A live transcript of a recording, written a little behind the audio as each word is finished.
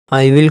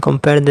I will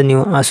compare the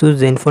new Asus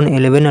Zenfone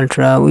 11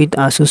 Ultra with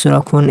Asus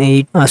ROG Phone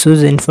 8.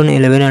 Asus Zenfone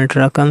 11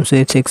 Ultra comes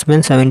with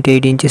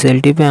 6.78 inches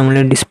LTP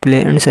AMOLED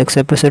display and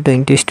success ratio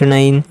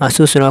 20:9.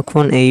 Asus ROG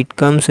Phone 8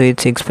 comes with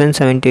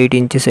 6.78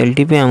 inches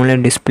LTP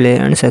AMOLED display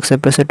and success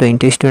ratio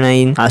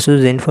 20:9.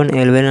 Asus Zenfone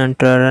 11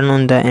 Ultra run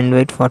on the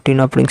Android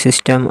 14 operating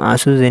system.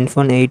 Asus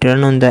Zenfone 8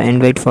 run on the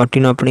Android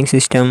 14 operating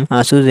system.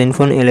 Asus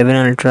Zenfone 11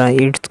 Ultra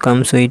it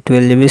comes with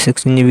 12GB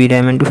 16GB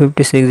RAM and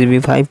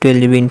 256GB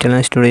 512GB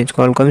internal storage.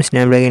 Qualcomm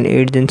Snapdragon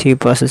 8 Gen 3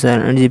 processor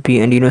and GPU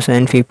Adreno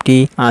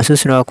 750.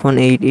 Asus ROG Phone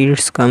 8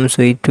 it comes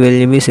with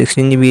 12GB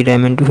 16GB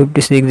RAM and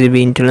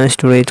 256GB internal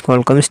storage.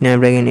 Qualcomm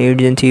Snapdragon 8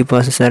 Gen 3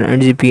 processor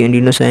and GPU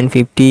Adreno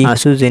 750.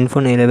 Asus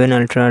Zenfone 11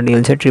 Ultra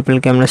dual set triple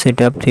camera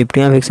setup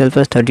 50 MP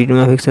plus 32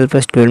 MP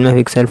plus 12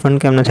 MP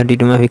front camera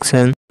 32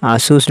 MP.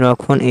 Asus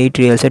ROG Phone 8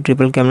 real set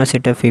triple camera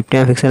setup 50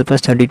 MP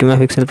plus 32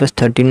 MP plus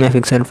 13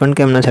 MP front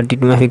camera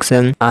 32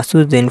 MP.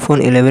 Asus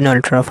Zenfone 11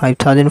 Ultra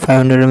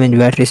 5500 mAh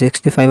battery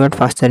 65W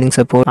fast charging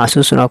support.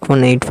 Asus ROG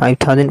Phone 8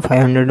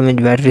 5500 mAh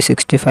battery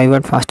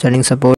 65W fast charging support.